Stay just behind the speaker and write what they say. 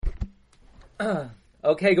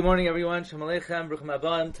Okay, good morning everyone. Shalom Aleichem, Bruchim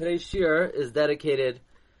Abban. Today's shir is dedicated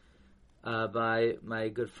by my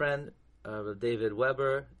good friend David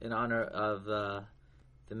Weber in honor of the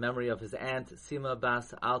memory of his aunt Sima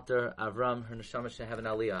Bas Alter Avram, her neshama sheheaven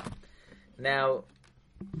aliyah. Now,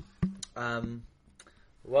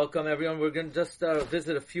 welcome everyone. We're going to just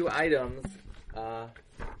visit a few items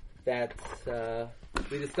that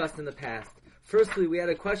we discussed in the past. Firstly, we had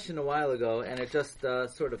a question a while ago, and it just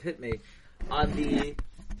sort of hit me on the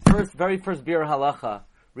very first bir halacha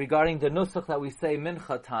regarding the nusach that we say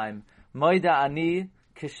mincha time. Moida ani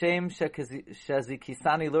kishem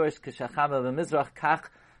shezikisani lorish kishachama b'mizrach kach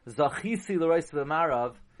zachisi loris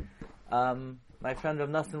b'marav. My friend Rav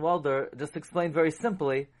Nassim Walder just explained very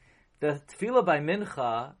simply the tefillah by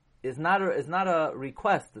mincha is not a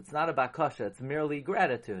request. It's not a bakasha. It's merely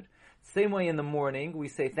gratitude. Same way in the morning we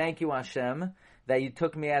say thank you Hashem that you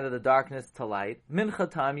took me out of the darkness to light. Mincha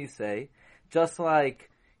time you say, just like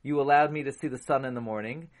you allowed me to see the sun in the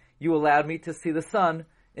morning, you allowed me to see the sun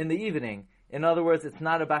in the evening. In other words, it's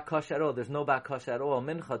not a bakash at all. There's no bakash at all,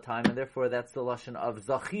 mincha time, and therefore that's the lashon of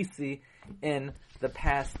zachisi in the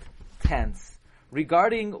past tense.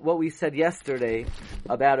 Regarding what we said yesterday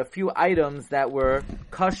about a few items that were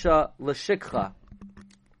kasha l'shikcha,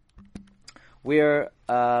 where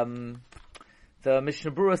the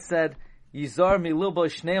Mishnah Berurah said, Yizar mililbo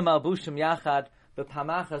shnei malbushim yachad, but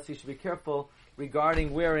pamachas, you should be careful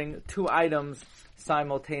regarding wearing two items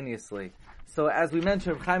simultaneously. So as we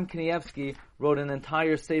mentioned, Chaim Kanievsky wrote an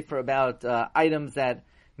entire sefer about items that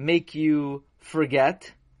make you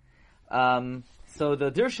forget. So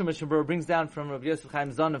the Dirshu Mishnah Berurah brings down from Rav Yosef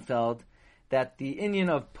Chaim Sonnenfeld that the inyan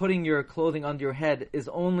of putting your clothing under your head is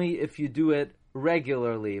only if you do it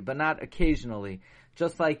regularly, but not occasionally.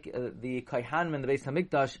 Just like the Kohanim in the Beis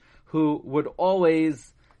Hamikdash, who would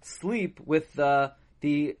always sleep with the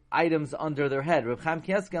items under their head. Rav Chaim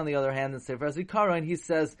Kanievsky, on the other hand, in Sefer Zikaron, he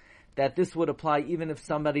says that this would apply even if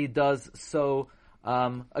somebody does so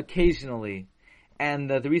occasionally. And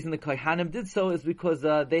the reason the Kohanim did so is because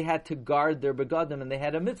they had to guard their begadim and they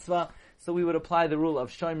had a mitzvah, so we would apply the rule of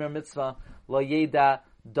shomer mitzvah, lo yeda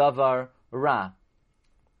davar ra.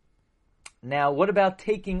 Now, what about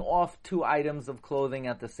taking off two items of clothing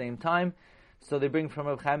at the same time? So they bring from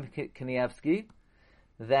Rav Chaim Kanievsky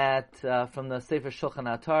that from the Sefer Shulchan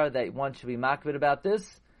Atar that one should be makbid about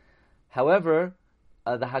this. However,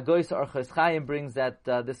 the Hagoyis Orchos Chaim brings that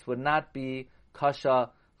this would not be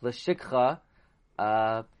kasha l'shikcha.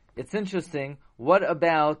 It's interesting. What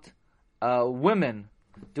about women?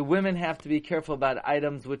 Do women have to be careful about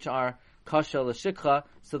items which are kasha l'shikcha?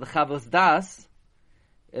 So the Chavos Das,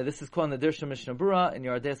 this is called in the Dirshu Mishnah Berurah, and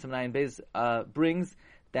Yardei Samnayin Beis brings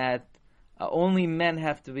that only men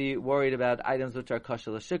have to be worried about items which are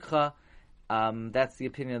kasha l'shikcha. That's the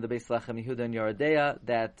opinion of the Beis Lachem Yehuda and Yerodea,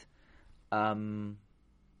 that and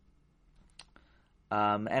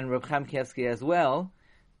Reb Chaim Kanievsky as well,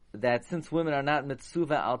 that since women are not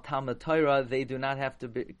mitzuva al Talmud Torah, they do not have to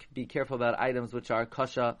be careful about items which are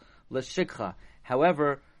kasha l'shikcha.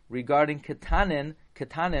 However, regarding ketanim,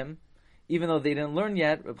 even though they didn't learn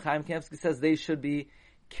yet, Reb Chaim Kanievsky says they should be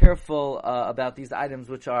careful about these items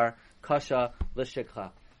which are kasha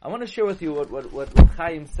l'shikcha. I want to share with you what Reb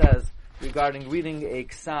Chaim says regarding reading a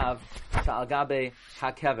ksav sha'al gabe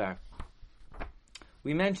hakever.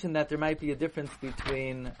 We mentioned that there might be a difference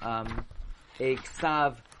between a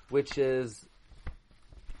ksav which is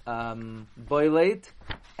boilate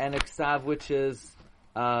and a ksav which is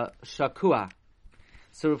shakua.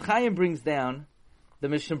 So Reb Chaim brings down the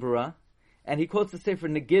Mishnah Berurah, and he quotes the Sefer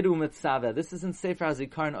Negidu Mitzaveh. This is in Sefer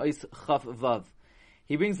HaZikaron Ois Chaf Vav.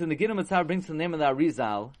 He brings the Negidu Mitzaveh, brings the name of the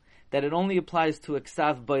Arizal, that it only applies to a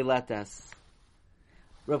ksav boiletes.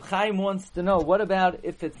 Reb Chaim wants to know, what about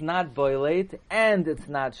if it's not boilate and it's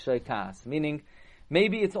not shoikas? Meaning,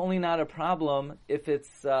 maybe it's only not a problem if it's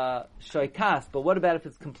shoikas, but what about if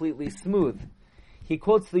it's completely smooth? He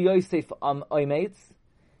quotes the Yosef Oimetz,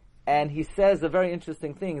 and he says a very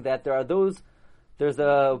interesting thing, that there's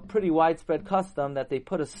a pretty widespread custom that they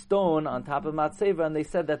put a stone on top of matzeva, and they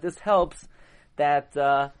said that this helps that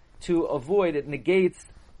to avoid, it negates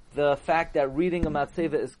the fact that reading a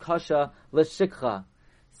matzeva is kasha l'shikcha.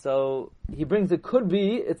 So he brings, it could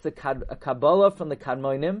be, it's a Kabbalah from the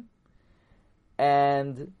Kadmonim,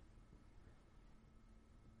 and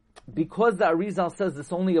because the Arizal says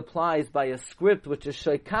this only applies by a script which is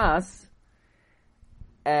shoikas,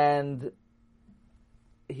 and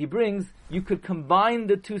he brings, you could combine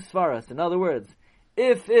the two svaras. In other words,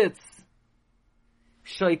 if it's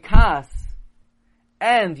shoikas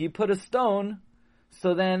and you put a stone,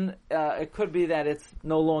 so then it could be that it's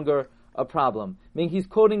no longer a problem. I mean, he's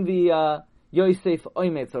quoting the Yosef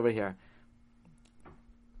Oimetz over here.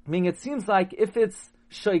 Meaning it seems like if it's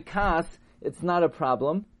shoikas, it's not a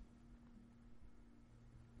problem.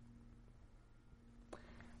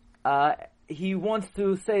 He wants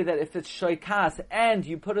to say that if it's shoikas and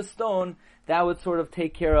you put a stone, that would sort of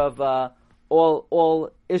take care of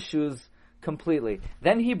all issues completely.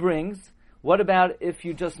 Then he brings, what about if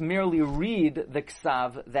you just merely read the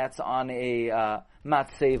ksav that's on a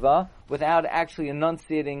matseva without actually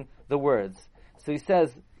enunciating the words? So he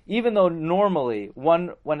says, even though normally when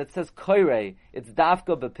it says koire, it's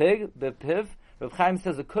dafka bepiv, Reb Chaim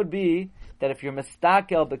says it could be that if you're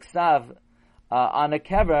mistakel b'ksav on a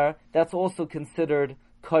kever, that's also considered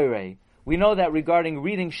koire. We know that regarding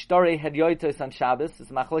reading shtarei hedyotos on Shabbos, it's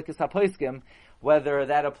machlekes haposkim, whether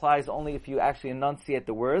that applies only if you actually enunciate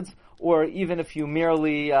the words, or even if you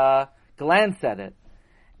merely glance at it.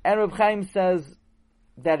 And Reb Chaim says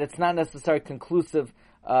that it's not necessarily conclusive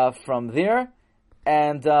from there,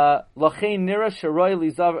 and Lachein nira sharoi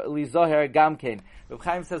lizoher gamkein. Reb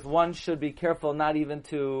Chaim says one should be careful not even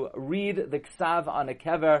to read the ksav on a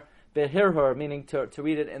kever behirhur, meaning to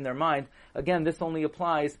read it in their mind. Again, this only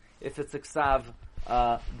applies if it's a ksav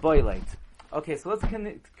boilate. Okay, so let's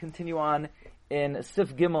continue on in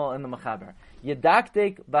Sif Gimel in the Mechaber.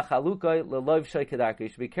 Yedaktek b'chalukoi leloiv shoy kedarka. You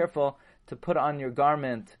should be careful to put on your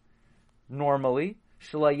garment normally.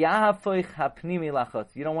 Shelo yahafoich hapnimi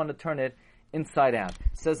lachotz. You don't want to turn it inside out.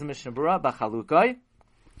 Says the Mishnah Berurah, b'chalukoi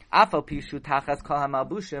afal pishu tachas kol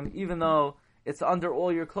hamalbushim, even though it's under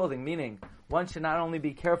all your clothing, meaning one should not only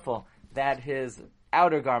be careful that his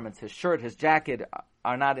outer garments, his shirt, his jacket,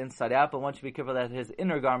 are not inside out, but one should be careful that his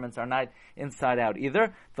inner garments are not inside out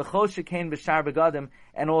either. V'chol shekain b'shar begadim,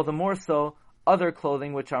 and all the more so other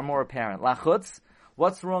clothing which are more apparent. Lachutz,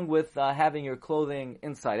 what's wrong with having your clothing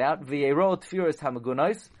inside out? V'yero tfiros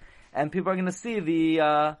hamagunos, and people are going to see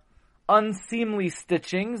the unseemly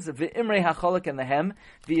stitchings, v'imrei hacholek and the hem,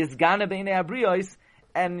 v'yizgana b'nei abrios,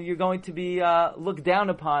 and you're going to be looked down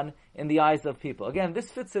upon in the eyes of people. Again, this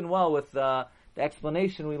fits in well with the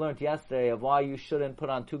explanation we learned yesterday of why you shouldn't put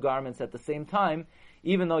on two garments at the same time,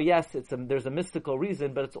 even though, yes, there's a mystical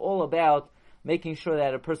reason, but it's all about making sure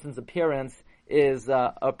that a person's appearance is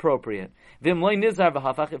appropriate.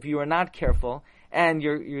 If you are not careful and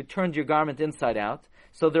you turned your garment inside out,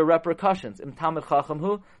 so there are repercussions. In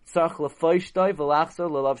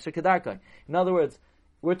other words,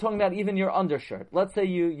 we're talking about even your undershirt. Let's say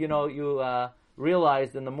you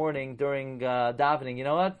realized in the morning during davening, you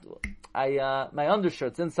know what? My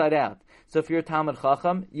undershirt's inside out. So if you're a Talmid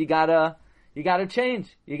Chacham, you gotta change.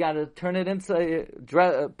 You gotta turn it inside,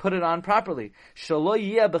 put it on properly. Shelo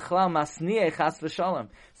yeh b'chlal masnieh chas v'shalom.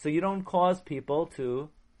 So you don't cause people to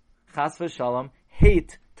chas v'shalom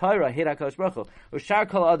hate Torah, hate HaKadosh Baruch Hu. Ushar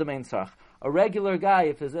kol adam ein tzarach. A regular guy,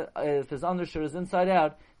 if his undershirt is inside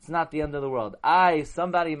out, it's not the end of the world.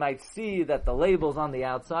 Somebody might see that the label's on the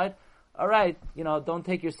outside. All right, don't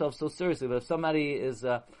take yourself so seriously. But if somebody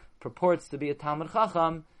purports to be a Talmid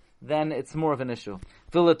Chacham, then it's more of an issue.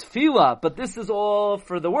 V'letfila, but this is all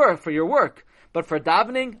for the work, for your work. But for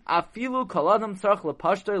davening, afilu kol adam tzarach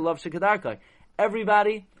lepashtoi lav shekedarkai.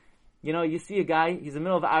 Everybody, you see a guy, he's in the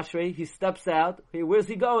middle of Ashrei, he steps out. Hey, where's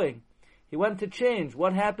he going? He went to change.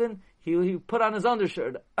 What happened? He put on his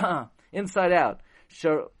undershirt inside out.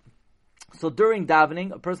 Sure. So during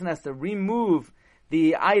davening, a person has to remove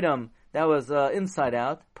the item that was inside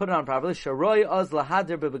out, put it on properly. Sharoi oz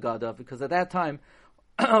lahadir bebegadav, because at that time,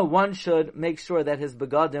 one should make sure that his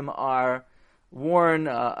begadim are worn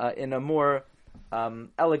in a more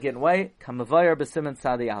elegant way. Kamavayar b'simen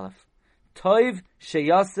sadi aleph. Toiv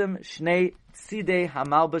sheyasim shnei sidei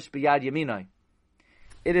hamalbush biyad yaminoi.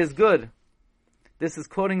 It is good. This is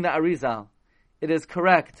quoting the Arizal. It is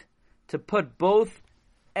correct to put both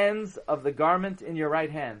ends of the garment in your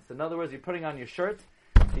right hand. So in other words, you're putting on your shirt.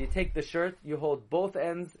 So you take the shirt, you hold both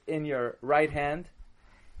ends in your right hand,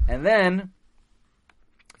 and then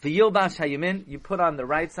v'yilbash hayamin, you put on the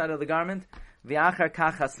right side of the garment. V'achar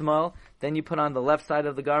kach hasmol, then you put on the left side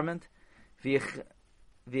of the garment.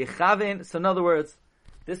 V'yichavin. So in other words,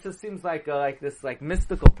 seems like this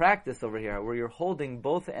mystical practice over here, where you're holding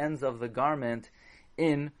both ends of the garment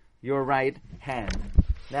in your right hand.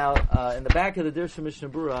 Now, in the back of the Dirsha Mishnah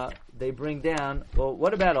Berurah, they bring down, well,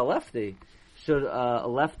 what about a lefty? Should a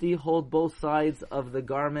lefty hold both sides of the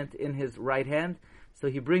garment in his right hand? So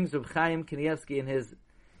he brings Reb Chaim Kanievsky in his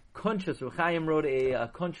Kuntrus. Reb Chaim wrote a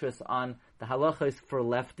Kuntrus on the halachos for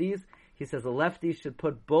lefties. He says a lefty should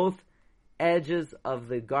put both edges of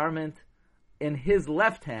the garment in his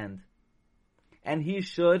left hand, and he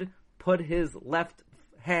should put his left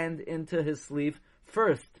hand into his sleeve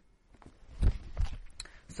first.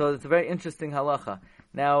 So it's a very interesting halacha.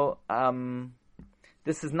 Now,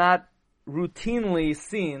 this is not routinely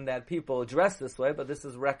seen that people dress this way, but this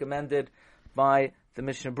is recommended by the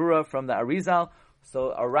Mishnah Berurah from the Arizal.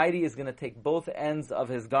 So a righty is going to take both ends of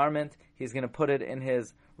his garment, he's going to put it in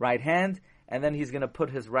his right hand, and then he's going to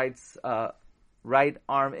put his right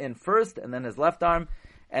arm in first, and then his left arm,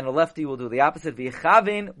 and a lefty will do the opposite.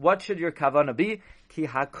 V'yichavin, what should your kavana be? Ki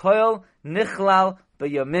hakoil nichlal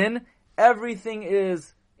b'yamin, everything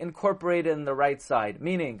is incorporated in the right side,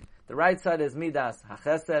 meaning the right side is midas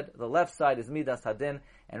hachesed, the left side is midas hadin,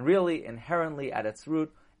 and really, inherently at its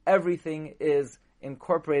root, everything is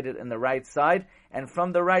incorporated in the right side, and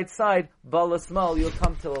from the right side, bala small, you'll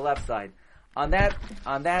come to the left side. On that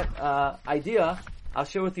idea, I'll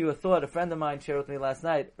share with you a thought a friend of mine shared with me last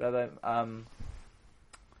night, Rabbi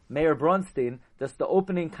Meir Bronstein. That's the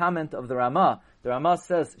opening comment of the Ramah. The Ramah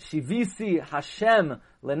says, Shivisi Hashem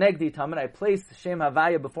lenegdi tamid, I place Shem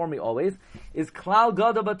Havaya before me always, is klal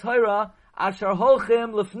gada b'Torah asher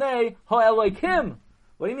holchim lefnei ha'elokim.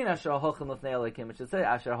 What do you mean asher holchim lefnei elokim? It should say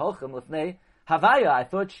asher holchim lefnei Havaya. I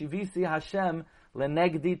thought Shivisi Hashem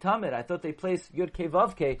lenegdi tamid. I thought they placed Yud Kei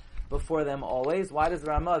Vav Kei before them always. Why does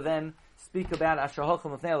the Ramah then speak about asher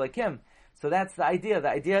holchim lefnei elokim? So that's the idea. The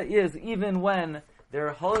idea is even when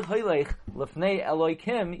they're hoilech lefnei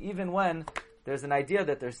elokim, even when there's an idea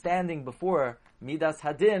that they're standing before Midas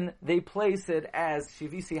Hadin, they place it as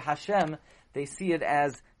Shivisi Hashem, they see it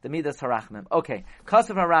as the Midas Harachmim. Okay,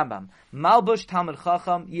 Kasav HaRambam, Malbush Talmud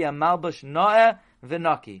Chacham, Yeh Malbush Noeh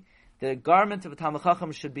V'Naki. The garment of a Talmud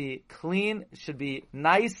Chacham should be clean, should be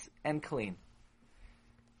nice and clean.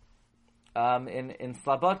 In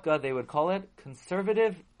Slobodka, they would call it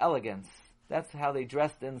conservative elegance. That's how they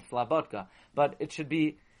dressed in Slobodka. But it should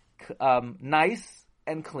be nice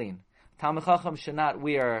and clean. Talmud Chacham should not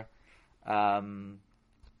wear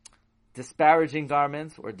disparaging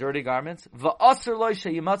garments or dirty garments.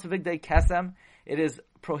 It is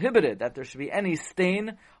prohibited that there should be any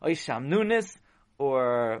stain,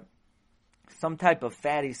 or some type of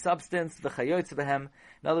fatty substance. In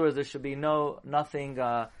other words, there should be nothing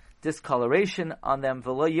discoloration on them.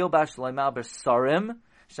 You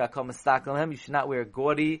should not wear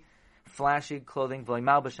gaudy, flashy clothing, and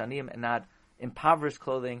not impoverished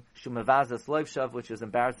clothing, which is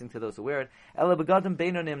embarrassing to those who wear it.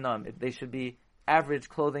 They should be average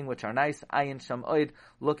clothing, which are nice. Ayin sham oid.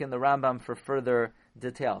 Look in the Rambam for further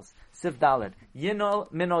details. Sif Dalet.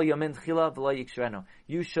 Yinol minol yamin chila v'lo yikshurenu.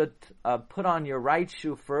 You should put on your right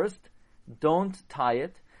shoe first. Don't tie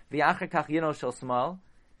it. V'achar kach yinol shel smal.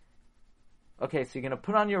 Okay, so you're going to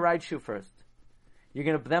put on your right shoe first. You're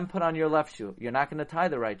going to then put on your left shoe. You're not going to tie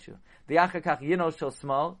the right shoe. V'yachakach yino shel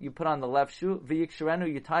smal. You put on the left shoe. V'yikshurenu.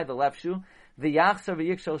 You tie the left shoe. V'yachsar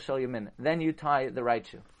v'yikshel shel yamin. Then you tie the right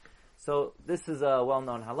shoe. So this is a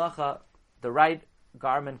well-known halacha. The right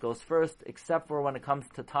garment goes first, except for when it comes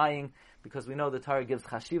to tying, because we know the Torah gives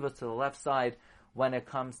chashivas to the left side when it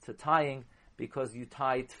comes to tying, because you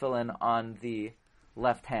tie tefillin on the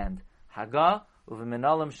left hand. Haga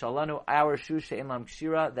u'v'minalim shalanu, our shoes she'en lam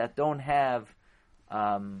kshira, that don't have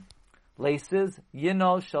laces,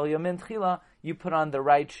 yino shel yamin tchila, you put on the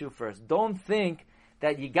right shoe first. Don't think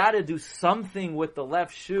that you got to do something with the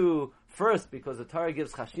left shoe first because the Torah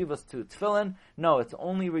gives chashivas to tefillin. No, it's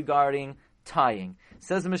only regarding tying.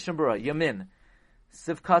 Says the Mishnah Berurah, yamin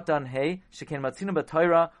sivkatan hey sheken matzinu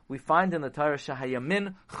b'Torah. We find in the Torah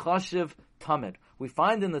shahayamin chashiv tamid. We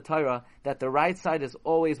find in the Torah that the right side is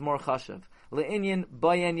always more chashiv. Le'inyan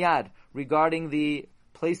bayan yad, regarding the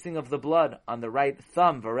placing of the blood on the right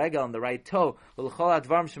thumb, varega on the right toe,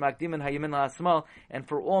 and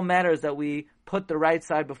for all matters that we put the right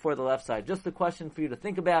side before the left side. Just a question for you to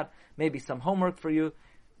think about, maybe some homework for you.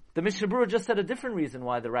 The Mishnah Berurah just said a different reason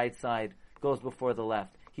why the right side goes before the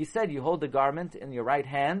left. He said you hold the garment in your right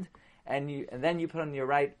hand, and then you put on your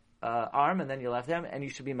right arm, and then your left arm, and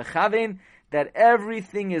you should be mechavein that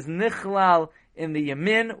everything is nichlal in the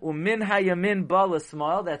yamin, umin hayamin ba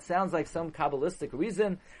l'smal. That sounds like some Kabbalistic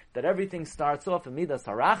reason that everything starts off in midas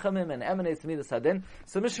harachamim and emanates midas hadin.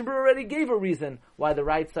 So Mishnah Berurah already gave a reason why the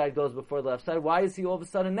right side goes before the left side. Why is he all of a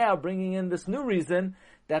sudden now bringing in this new reason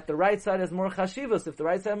that the right side has more chashivas? If the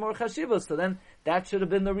right side has more chashivas, so then that should have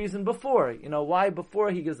been the reason before. You know, why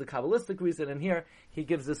before he gives the Kabbalistic reason, and here he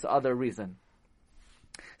gives this other reason.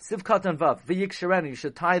 Sivkat and Vav, v'yiksherenu, you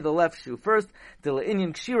should tie the left shoe first. The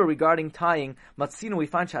le'inyan kshira, regarding tying, matzinu, we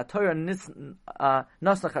find Torah nasa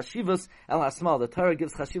chashivas el hasmal. The Torah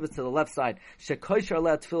gives chashivas to the left side. Shekoisher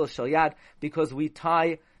le tefillah shel yad, because we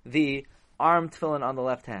tie the arm tefillin on the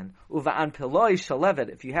left hand. Uva'an piloi shalevet,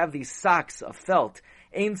 if you have these socks of felt,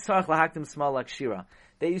 ein tzarich lahaktim smal lakshira.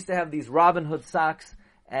 They used to have these Robin Hood socks,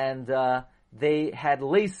 and they had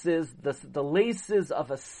laces. The laces of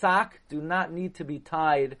a sock do not need to be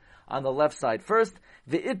tied on the left side. First,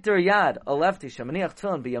 the itter yad, a lefty, shemaniach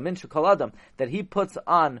tefillin biyamin shekol adam, that he puts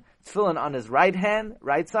on tefillin on his right hand,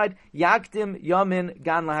 right side, yakdim yamin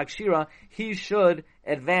gan lahakshira, he should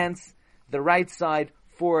advance the right side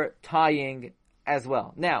for tying as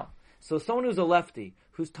well. Now, so someone who's a lefty,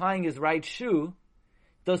 who's tying his right shoe,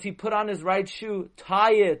 does he put on his right shoe,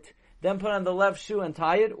 tie it, then put on the left shoe and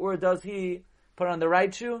tie it, or does he put on the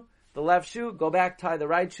right shoe, the left shoe, go back, tie the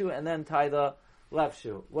right shoe, and then tie the left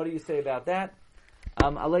shoe? What do you say about that?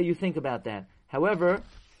 I'll let you think about that. However,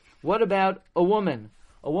 what about a woman?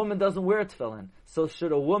 A woman doesn't wear tefillin, so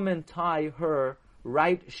should a woman tie her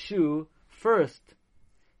right shoe first?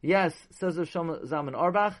 Yes, says Rav Shlomo Zalman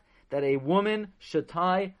Auerbach, that a woman should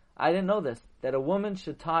tie, I didn't know this, that a woman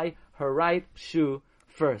should tie her right shoe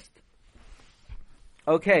first.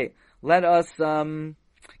 Okay, let us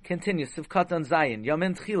continue. Sivkat on Zayin,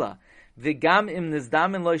 Yamin Tchila, V'gam im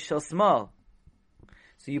nizdamin lo shel small.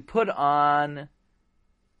 So you put on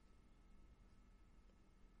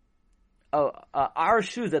our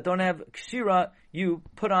shoes that don't have kshira, you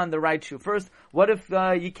put on the right shoe first. What if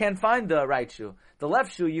you can't find the right shoe? The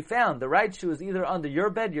left shoe you found. The right shoe is either under your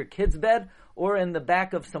bed, your kid's bed, or in the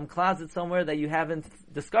back of some closet somewhere that you haven't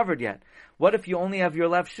discovered yet. What if you only have your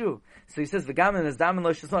left shoe? So he says, "V'gamin is damin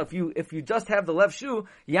lo shesma." If you just have the left shoe,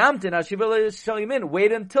 yamtin ashivah shel yamin.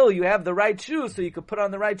 Wait until you have the right shoe, so you could put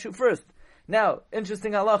on the right shoe first. Now,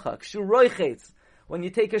 interesting halacha. Kshu roichetz, when you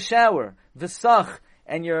take a shower, v'sach,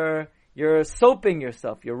 and you're soaping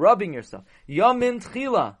yourself, you're rubbing yourself. Yamin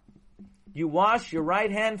tchila, you wash your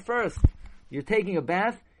right hand first. You're taking a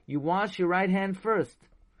bath, you wash your right hand first.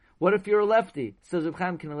 What if you're a lefty? Says Reb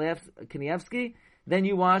Chaim Kanievsky, then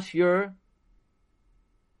you wash your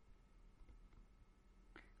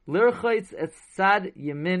lirchotz et tzad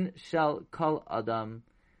yamin shel kol adam.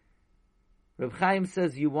 Reb Chaim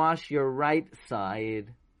says you wash your right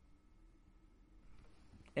side.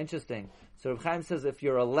 Interesting. So Reb Chaim says if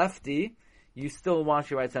you're a lefty, you still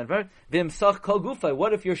wash your right side first. V'imsach kol gufa.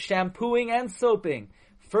 What if you're shampooing and soaping?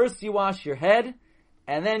 First you wash your head,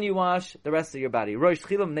 and then you wash the rest of your body. Rosh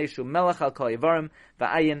chilam neshu melech al kol yivarim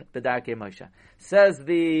va'ayin b'darkei Moshe. Says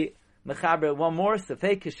the Mechaber one more.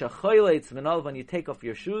 Sefei kisha choyleitz v'nol, when you take off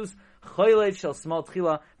your shoes, choyleitz shel small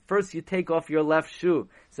tchila. First you take off your left shoe.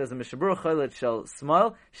 Says the Mishnah Berurah, choyleitz shel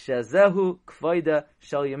small shezehu kvoida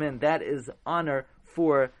shel yamin. That is honor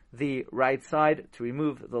for the right side, to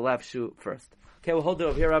remove the left shoe first. Okay, we'll hold it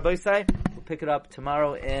over here, Rabbi Isai. We'll pick it up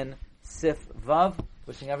tomorrow in Sif Vav.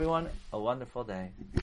 Wishing everyone a wonderful day.